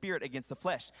Spirit, and the Spirit against the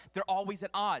flesh. They're always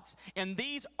at odds. And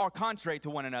these are contrary to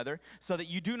one another, so that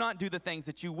you do not do the things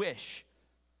that you wish.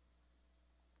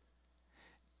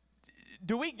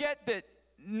 Do we get that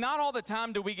not all the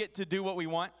time do we get to do what we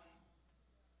want?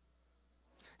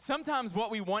 Sometimes what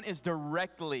we want is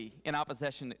directly in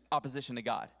opposition to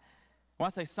God. When I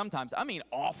say sometimes, I mean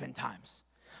oftentimes.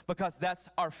 Because that's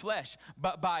our flesh.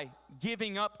 But by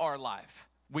giving up our life,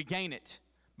 we gain it.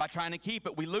 By trying to keep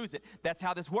it, we lose it. That's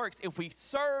how this works. If we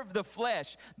serve the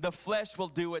flesh will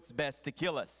do its best to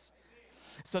kill us.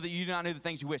 So that you do not do the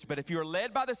things you wish. But if you are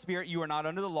led by the Spirit, you are not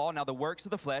under the law. Now the works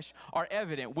of the flesh are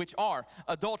evident, which are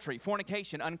adultery,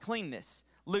 fornication, uncleanness.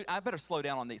 I better slow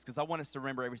down on these because I want us to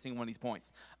remember every single one of these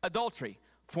points. Adultery,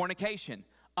 fornication,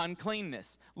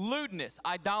 uncleanness, lewdness,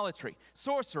 idolatry,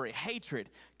 sorcery, hatred,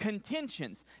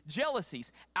 contentions,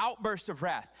 jealousies, outbursts of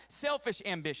wrath, selfish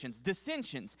ambitions,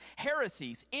 dissensions,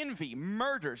 heresies, envy,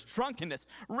 murders, drunkenness,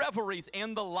 revelries,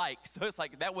 and the like. So it's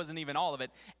like that wasn't even all of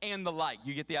it, and the like.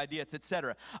 You get the idea, it's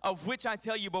etc. Of which I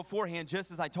tell you beforehand,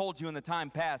 just as I told you in the time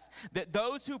past, that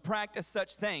those who practice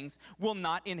such things will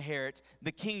not inherit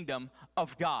the kingdom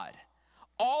of God.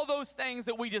 All those things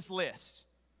that we just list,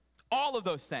 all of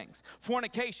those things,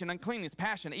 fornication, uncleanness,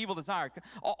 passion, evil desire,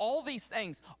 all of these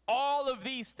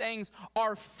things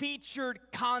are featured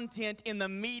content in the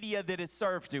media that is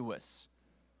served to us.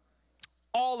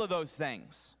 All of those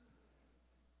things.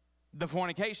 the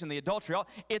fornication, the adultery,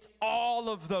 it's all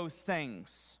of those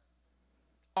things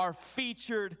are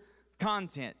featured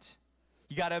content.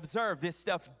 You got to observe this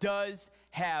stuff does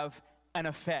have an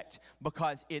effect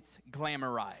because it's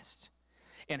glamorized.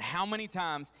 And how many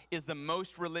times is the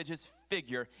most religious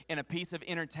figure in a piece of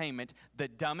entertainment the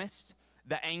dumbest,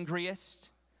 the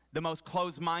angriest, the most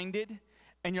closed-minded?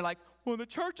 And you're like, well, the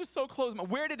church is so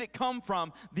closed-minded. Where did it come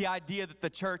from, the idea that the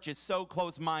church is so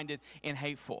closed-minded and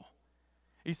hateful?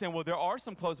 You're saying, well, there are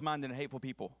some closed-minded and hateful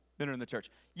people that are in the church.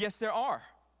 Yes, there are.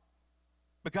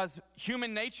 Because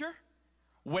human nature,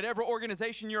 whatever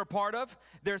organization you're a part of,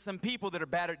 there are some people that are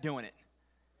bad at doing it.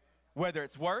 Whether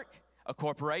it's work, a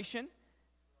corporation,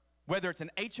 whether it's an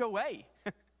HOA,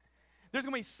 there's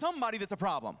going to be somebody that's a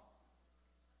problem.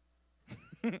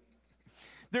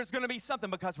 There's going to be something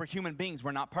because we're human beings.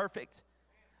 We're not perfect.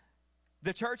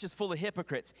 The church is full of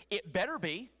hypocrites. It better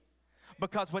be,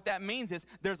 because what that means is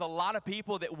there's a lot of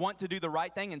people that want to do the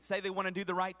right thing and say they want to do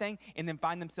the right thing and then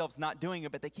find themselves not doing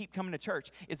it, but they keep coming to church.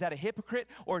 Is that a hypocrite,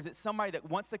 or is it somebody that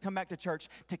wants to come back to church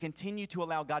to continue to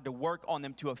allow God to work on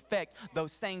them to affect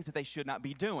those things that they should not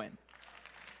be doing?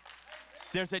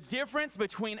 There's a difference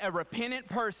between a repentant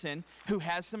person who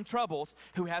has some troubles,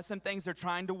 who has some things they're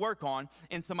trying to work on,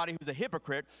 and somebody who's a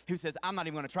hypocrite who says, I'm not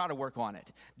even going to try to work on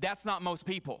it. That's not most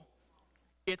people.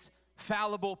 It's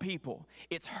fallible people.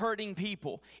 It's hurting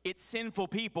people. It's sinful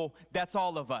people. That's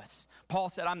all of us. Paul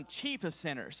said, I'm chief of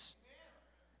sinners.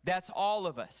 That's all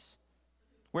of us.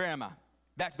 Where am I?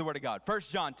 Back to the Word of God. 1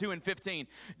 John 2:15.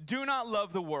 Do not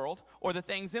love the world or the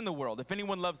things in the world. If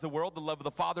anyone loves the world, the love of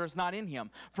the Father is not in him.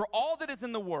 For all that is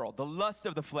in the world, the lust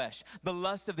of the flesh, the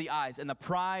lust of the eyes, and the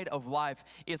pride of life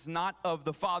is not of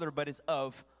the Father, but is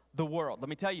of the world. Let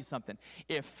me tell you something.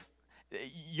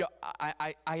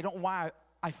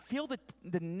 I feel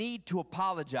the need to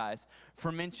apologize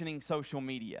for mentioning social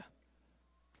media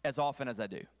as often as I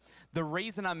do. The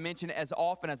reason I mention it as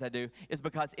often as I do is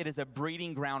because it is a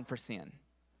breeding ground for sin.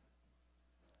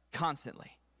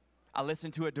 Constantly. I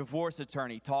listened to a divorce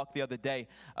attorney talk the other day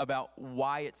about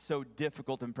why it's so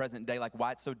difficult in present day, like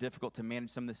why it's so difficult to manage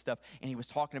some of this stuff. And he was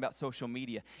talking about social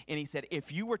media. And he said,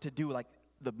 if you were to do like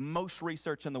the most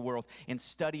research in the world and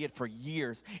study it for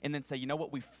years and then say, you know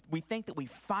what, we think that we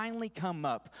finally come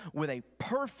up with a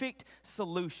perfect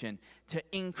solution to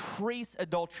increase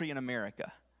adultery in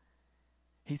America.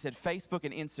 He said Facebook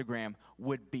and Instagram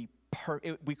would be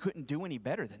we couldn't do any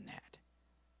better than that.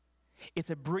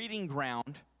 It's a breeding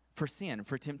ground for sin,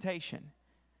 for temptation,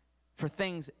 for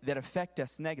things that affect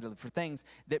us negatively, for things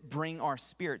that bring our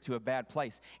spirit to a bad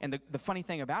place. And the funny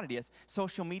thing about it is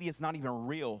social media is not even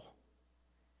real.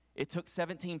 It took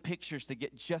 17 pictures to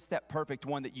get just that perfect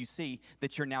one that you see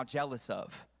that you're now jealous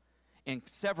of. And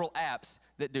several apps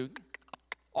that do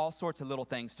all sorts of little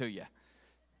things to you.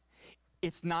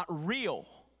 It's not real,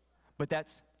 but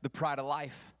that's the pride of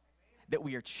life that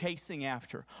we are chasing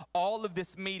after. All of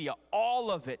this media,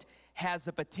 all of it has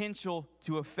the potential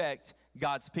to affect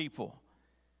God's people.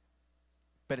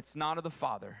 But it's not of the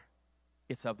Father,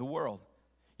 it's of the world.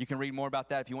 You can read more about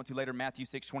that if you want to later. Matthew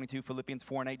 6:22, Philippians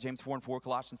 4:8, James 4:4,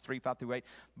 Colossians 3:5-8.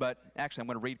 But actually, I'm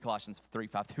going to read Colossians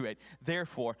 3:5-8.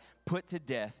 Therefore, put to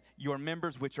death your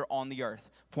members which are on the earth: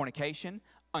 fornication,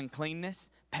 uncleanness,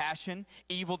 passion,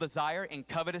 evil desire, and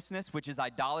covetousness, which is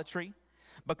idolatry.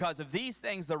 Because of these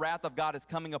things, the wrath of God is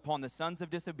coming upon the sons of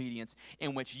disobedience,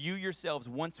 in which you yourselves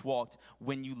once walked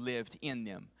when you lived in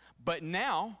them. But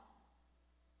now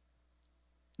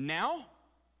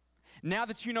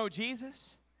that you know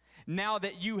Jesus, now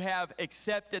that you have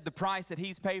accepted the price that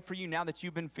he's paid for you, now that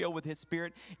you've been filled with his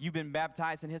Spirit, you've been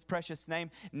baptized in his precious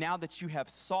name, now that you have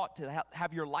sought to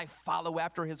have your life follow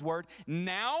after his word,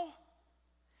 now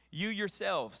you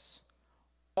yourselves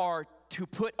are to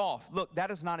put off. Look,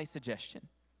 that is not a suggestion.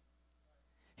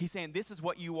 He's saying this is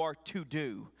what you are to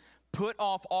do. Put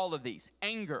off all of these: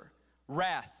 anger,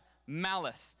 wrath,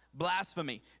 malice,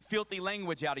 blasphemy, filthy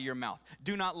language out of your mouth.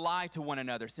 Do not lie to one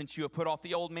another, since you have put off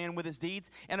the old man with his deeds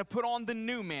and have put on the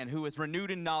new man, who is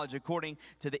renewed in knowledge according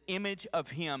to the image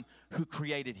of him who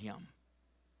created him.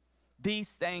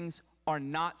 These things are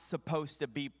not supposed to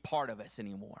be part of us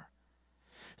anymore.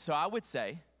 So I would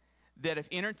say that if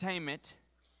entertainment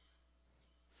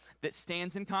that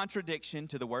stands in contradiction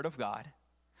to the Word of God,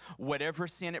 whatever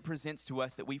sin it presents to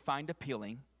us that we find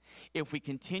appealing, if we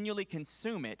continually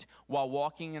consume it while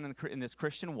walking in this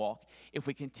Christian walk, if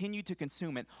we continue to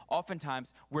consume it,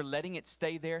 oftentimes we're letting it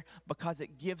stay there because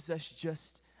it gives us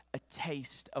just a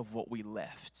taste of what we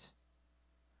left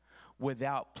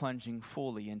without plunging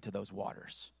fully into those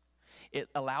waters. It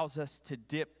allows us to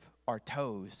dip our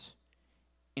toes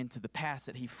into the past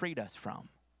that he freed us from.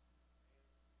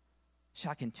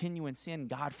 Shall I continue in sin?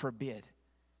 God forbid.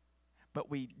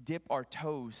 But we dip our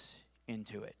toes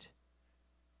into it.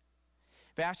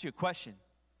 If I ask you a question,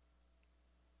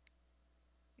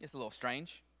 it's a little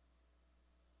strange,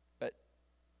 but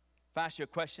if I ask you a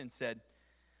question and said,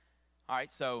 all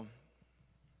right, so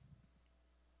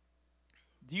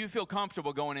do you feel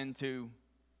comfortable going into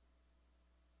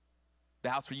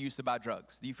the house where you used to buy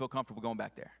drugs? Do you feel comfortable going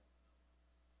back there?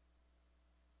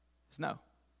 It's no.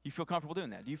 You feel comfortable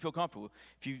doing that? Do you feel comfortable?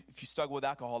 If you struggle with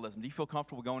alcoholism, do you feel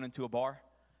comfortable going into a bar?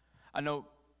 I know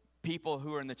people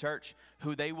who are in the church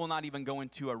who they will not even go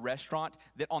into a restaurant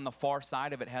that on the far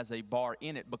side of it has a bar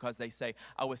in it because they say,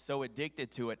 I was so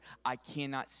addicted to it, I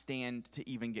cannot stand to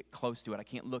even get close to it. I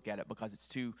can't look at it because it's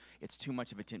too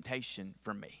much of a temptation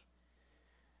for me.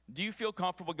 Do you feel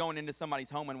comfortable going into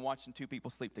somebody's home and watching two people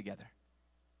sleep together?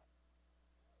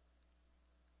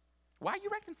 Why are you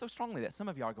reacting so strongly that some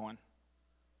of you are going,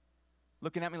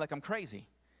 looking at me like I'm crazy?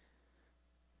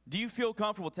 Do you feel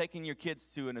comfortable taking your kids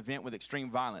to an event with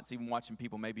extreme violence, even watching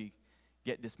people maybe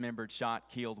get dismembered, shot,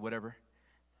 killed, whatever?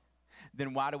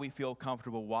 Then why do we feel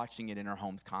comfortable watching it in our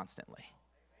homes constantly?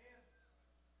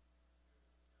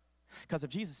 Because if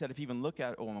Jesus said, if you even look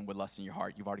at a woman with lust in your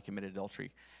heart, you've already committed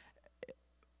adultery.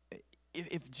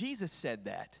 If Jesus said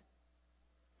that,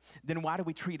 then why do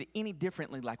we treat it any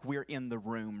differently like we're in the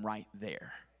room right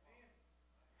there?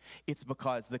 It's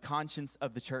because the conscience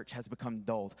of the church has become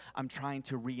dulled. I'm trying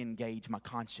to re-engage my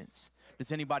conscience.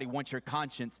 Does anybody want your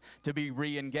conscience to be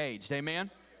re-engaged?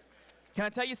 Amen? Can I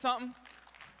tell you something?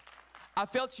 I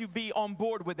felt you be on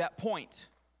board with that point.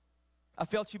 I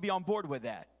felt you be on board with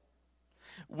that.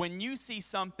 When you see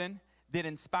something that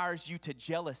inspires you to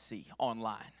jealousy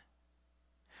online,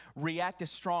 react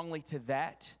as strongly to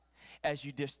that as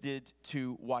you just did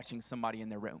to watching somebody in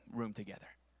their room together.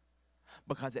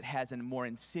 Because it has a more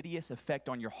insidious effect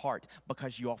on your heart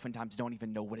because you oftentimes don't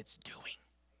even know what it's doing.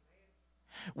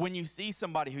 When you see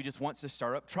somebody who just wants to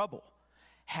stir up trouble,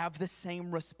 have the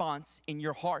same response in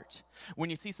your heart. When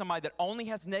you see somebody that only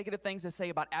has negative things to say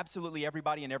about absolutely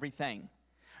everybody and everything,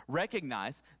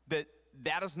 recognize that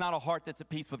that is not a heart that's at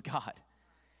peace with God.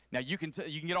 Now, you can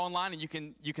get online and you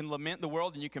can lament the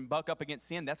world and you can buck up against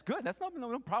sin. That's good. That's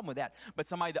no problem with that. But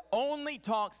somebody that only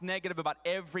talks negative about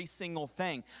every single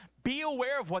thing, be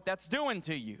aware of what that's doing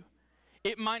to you.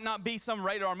 It might not be some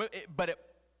radar move, but it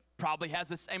probably has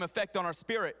the same effect on our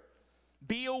spirit.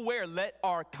 Be aware. Let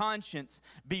our conscience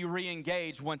be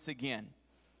re-engaged once again.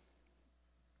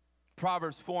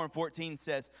 Proverbs 4:14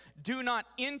 says, do not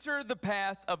enter the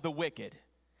path of the wicked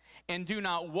and do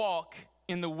not walk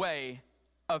in the way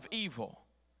of evil.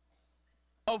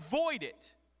 Avoid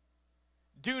it.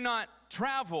 Do not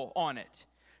travel on it.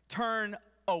 Turn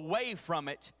away from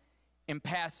it and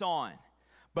pass on.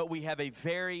 But we have a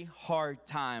very hard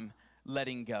time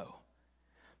letting go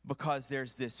because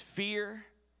there's this fear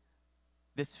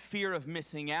of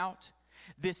missing out,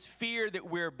 this fear that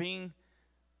we're being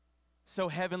so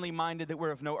heavenly minded that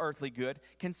we're of no earthly good.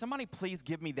 Can somebody please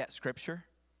give me that scripture?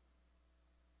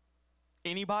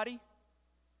 Anybody?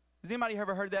 Has anybody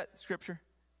ever heard that scripture?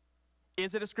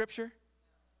 Is it a scripture?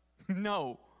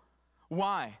 No.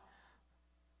 Why?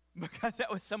 Because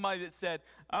that was somebody that said,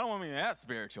 I don't want to be that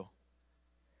spiritual.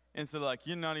 And so like,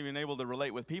 you're not even able to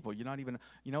relate with people. You're not even,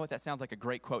 you know what, that sounds like a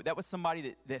great quote. That was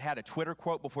somebody that had a Twitter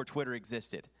quote before Twitter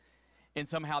existed. And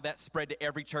somehow that spread to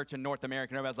every church in North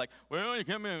America. And everybody's like, well, you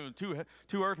can't be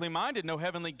too earthly minded, no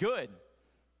heavenly good.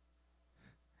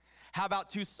 How about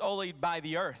too sullied by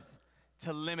the earth?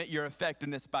 To limit your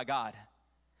effectiveness by God,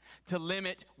 to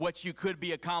limit what you could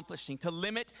be accomplishing, to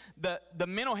limit the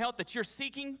mental health that you're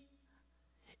seeking.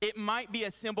 It might be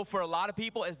as simple for a lot of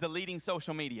people as deleting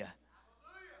social media.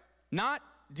 Not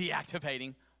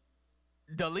deactivating,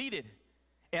 deleted.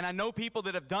 And I know people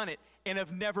that have done it and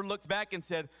have never looked back and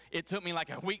said, it took me like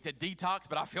a week to detox,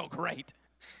 but I feel great.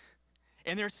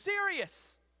 And they're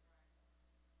serious.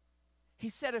 He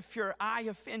said, if your eye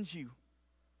offends you,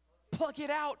 pluck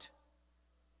it out.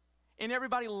 And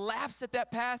everybody laughs at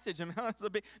that passage. I mean,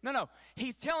 no.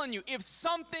 He's telling you, if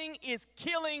something is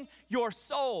killing your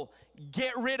soul,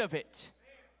 get rid of it.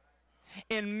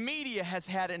 And media has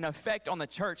had an effect on the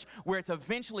church where it's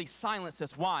eventually silenced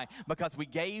us. Why? Because we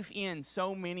gave in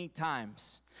so many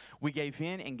times. We gave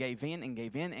in and gave in and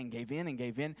gave in and gave in and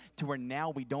gave in to where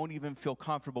now we don't even feel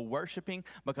comfortable worshiping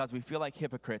because we feel like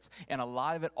hypocrites. And a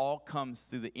lot of it all comes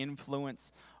through the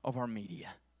influence of our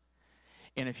media.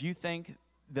 And if you think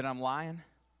that I'm lying,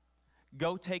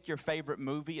 go take your favorite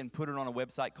movie and put it on a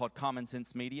website called Common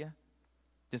Sense Media.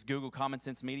 Just Google Common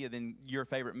Sense Media, then your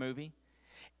favorite movie,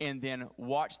 and then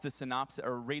watch the synopsis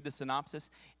or read the synopsis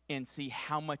and see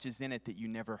how much is in it that you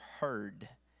never heard.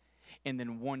 and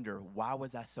then wonder, why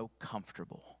was I so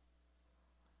comfortable?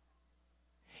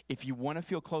 If you want to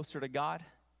feel closer to God,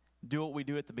 do what we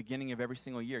do at the beginning of every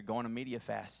single year, go on a media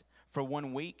fast. For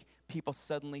 1 week, people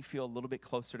suddenly feel a little bit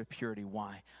closer to purity.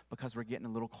 Why? Because we're getting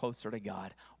a little closer to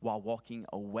God while walking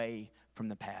away from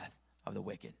the path of the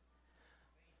wicked.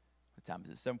 What time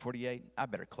is it? 7:48? I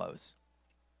better close.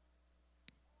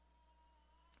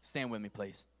 Stand with me,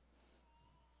 please.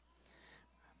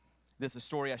 This is a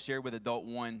story I shared with Adult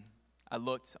One. I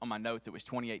looked on my notes. It was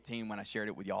 2018 when I shared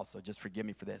it with y'all, so just forgive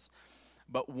me for this.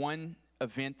 But one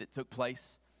event that took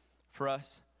place for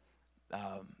us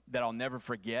that I'll never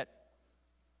forget,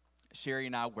 Sherry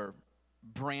and I were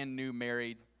brand new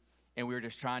married, and we were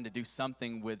just trying to do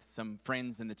something with some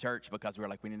friends in the church because we were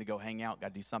like, we need to go hang out, got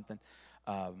to do something.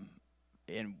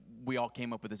 And we all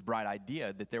came up with this bright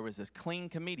idea that there was this clean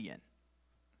comedian.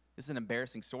 This is an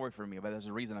embarrassing story for me, but there's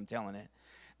a reason I'm telling it.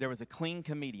 There was a clean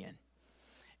comedian.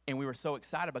 And we were so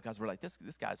excited because we're like, this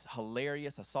guy's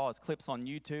hilarious. I saw his clips on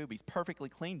YouTube. He's perfectly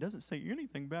clean, doesn't say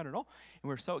anything bad at all. And we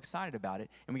were so excited about it.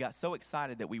 And we got so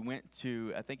excited that we went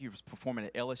to, I think he was performing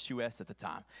at LSUS at the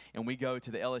time. And we go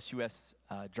to the LSUS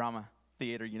drama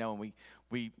theater, you know, and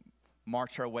we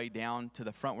march our way down to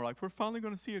the front. We're like, we're finally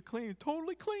going to see a clean,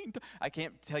 totally clean. I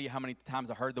can't tell you how many times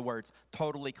I heard the words,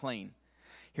 totally clean.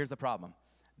 Here's the problem.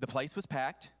 The place was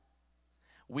packed.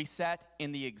 We sat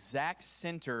in the exact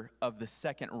center of the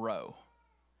second row,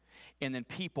 and then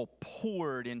people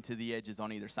poured into the edges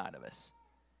on either side of us.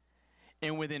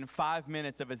 And within 5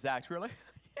 minutes of his act, we were like,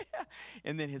 yeah.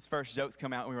 And then his first jokes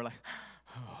come out, and we were like,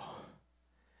 oh.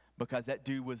 Because that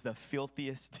dude was the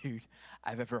filthiest dude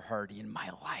I've ever heard in my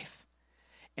life.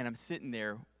 And I'm sitting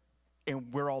there,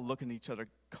 and we're all looking at each other.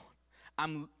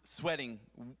 I'm sweating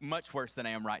much worse than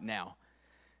I am right now.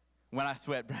 When I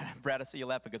sweat, Brad, I see you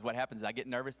laugh because what happens is I get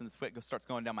nervous and the sweat starts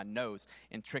going down my nose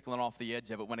and trickling off the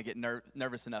edge of it when I get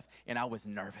nervous enough. And I was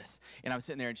nervous. And I was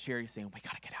sitting there and Sherry's saying, we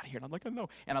got to get out of here. And I'm like, I know.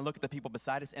 And I look at the people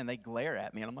beside us and they glare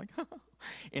at me. And I'm like,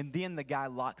 And then the guy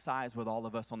locks eyes with all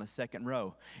of us on the second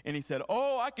row. And he said,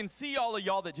 oh, I can see all of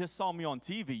y'all that just saw me on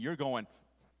TV. You're going.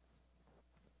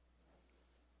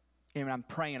 And I'm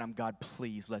praying, God,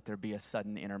 please let there be a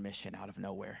sudden intermission out of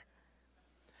nowhere.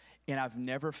 And I've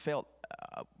never felt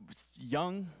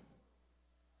young,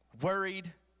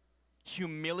 worried,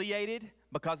 humiliated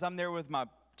because I'm there with my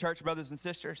church brothers and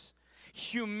sisters.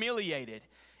 Humiliated.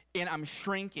 And I'm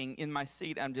shrinking in my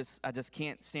seat. I just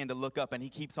can't stand to look up. And he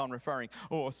keeps on referring,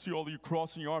 oh, I see all of you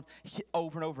crossing your arms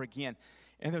over and over again.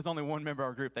 And there's only one member of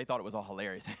our group. They thought it was all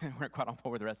hilarious. We weren't quite on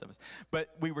board with the rest of us. But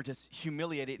we were just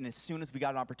humiliated. And as soon as we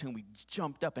got an opportunity, we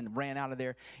jumped up and ran out of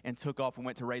there and took off and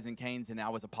went to Raising Cane's. And I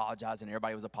was apologizing.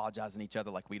 Everybody was apologizing each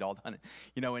other like we'd all done it,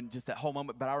 you know, and just that whole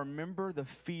moment. But I remember the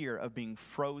fear of being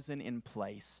frozen in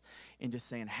place and just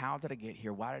saying, how did I get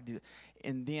here? Why did I do that?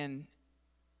 And then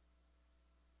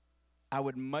I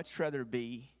would much rather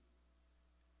be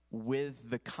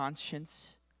with the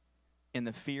conscience and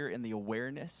the fear and the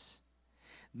awareness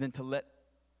than to let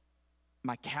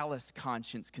my callous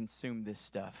conscience consume this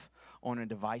stuff on a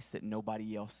device that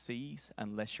nobody else sees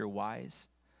unless you're wise.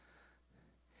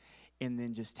 And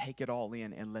then just take it all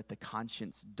in and let the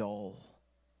conscience dull.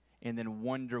 And then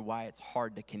wonder why it's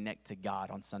hard to connect to God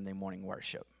on Sunday morning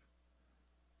worship.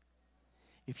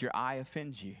 If your eye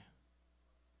offends you,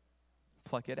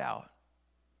 pluck it out.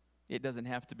 It doesn't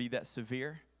have to be that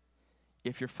severe.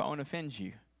 If your phone offends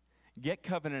you, get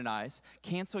Covenant Eyes,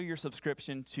 cancel your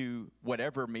subscription to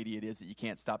whatever media it is that you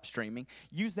can't stop streaming.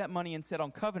 Use that money instead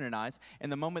on Covenant Eyes, and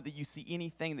the moment that you see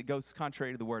anything that goes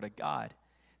contrary to the Word of God,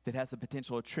 that has the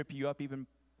potential to trip you up, even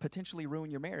potentially ruin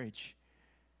your marriage,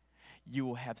 you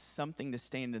will have something to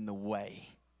stand in the way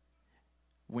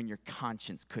when your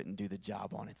conscience couldn't do the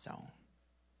job on its own.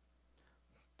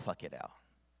 Pluck it out.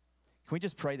 Can we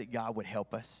just pray that God would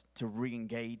help us to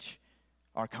re-engage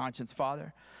our conscience,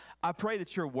 Father? I pray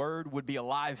that your word would be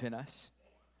alive in us.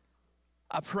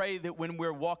 I pray that when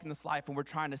we're walking this life and we're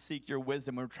trying to seek your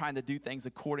wisdom, we're trying to do things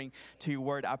according to your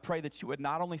word, I pray that you would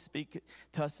not only speak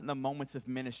to us in the moments of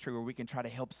ministry where we can try to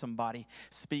help somebody,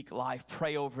 speak life,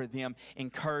 pray over them,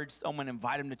 encourage someone,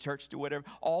 invite them to church, do whatever,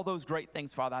 all those great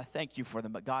things, Father, I thank you for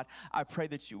them. But God, I pray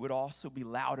that you would also be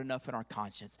loud enough in our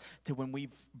conscience to when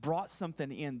we've brought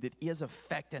something in that is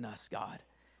affecting us, God,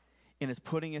 and is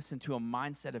putting us into a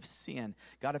mindset of sin.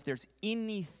 God, if there's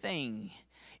anything,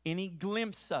 any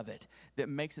glimpse of it that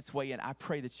makes its way in, I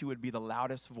pray that you would be the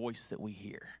loudest voice that we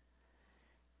hear.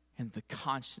 And the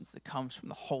conscience that comes from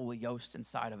the Holy Ghost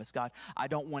inside of us. God, I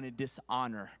don't want to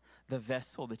dishonor the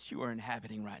vessel that you are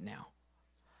inhabiting right now.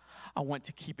 I want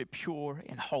to keep it pure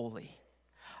and holy.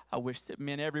 I wish that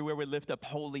men everywhere would lift up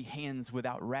holy hands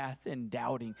without wrath and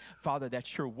doubting. Father,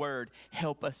 that's your word.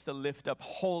 Help us to lift up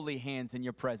holy hands in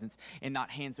your presence and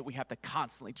not hands that we have to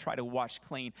constantly try to wash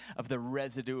clean of the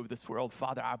residue of this world.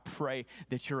 Father, I pray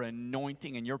that your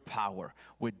anointing and your power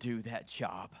would do that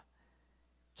job.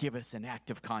 Give us an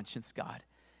active conscience, God.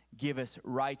 Give us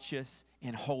righteous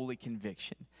and holy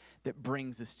conviction that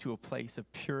brings us to a place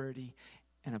of purity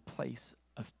and a place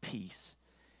of peace.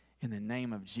 In the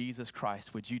name of Jesus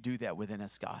Christ, would you do that within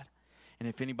us, God? And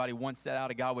if anybody wants that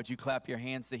out of God, would you clap your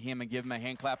hands to him and give him a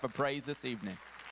hand clap of praise this evening?